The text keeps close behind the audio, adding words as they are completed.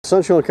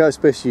Sunshine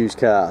Coast Best Used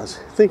Cars.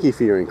 Thank you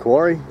for your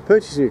inquiry.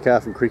 Purchasing a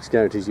car from Cricks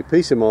guarantees you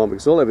peace of mind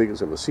because all our vehicles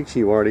have a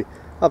 6-year warranty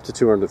up to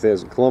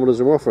 200,000 kilometres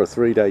and we offer a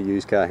 3-day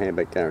used car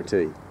handback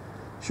guarantee.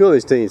 Sure,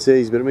 there's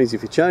T&Cs, but it means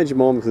if you change your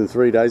mind within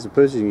 3 days of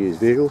purchasing a used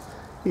vehicle,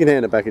 you can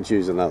hand it back and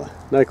choose another.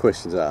 No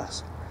questions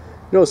asked.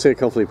 You can also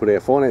confidently put our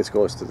finance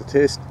guys to the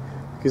test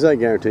because they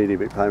guarantee you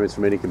big payments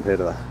from any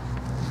competitor.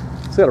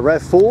 It's got a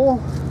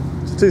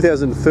Rav4, it's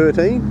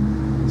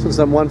 2013, so it's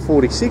done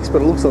 146,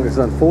 but it looks like it's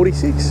done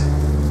 46.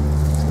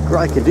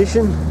 Great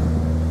condition.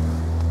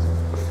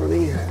 Front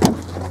here.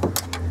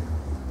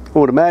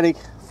 Automatic,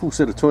 full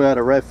set of Toyota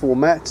Rav4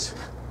 mats.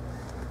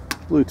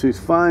 Bluetooth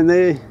phone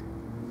there.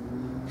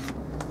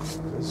 As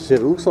I said,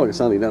 it looks like it's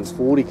only done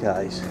 40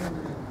 Ks.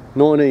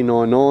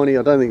 19,990.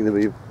 I don't think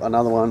there'll be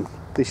another one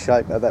this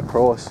shape at that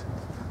price.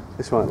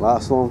 This won't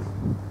last long.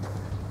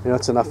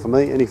 That's enough for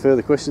me. Any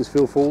further questions,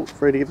 feel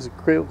free to give us a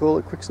call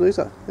at Cricks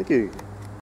Noosa. Thank you.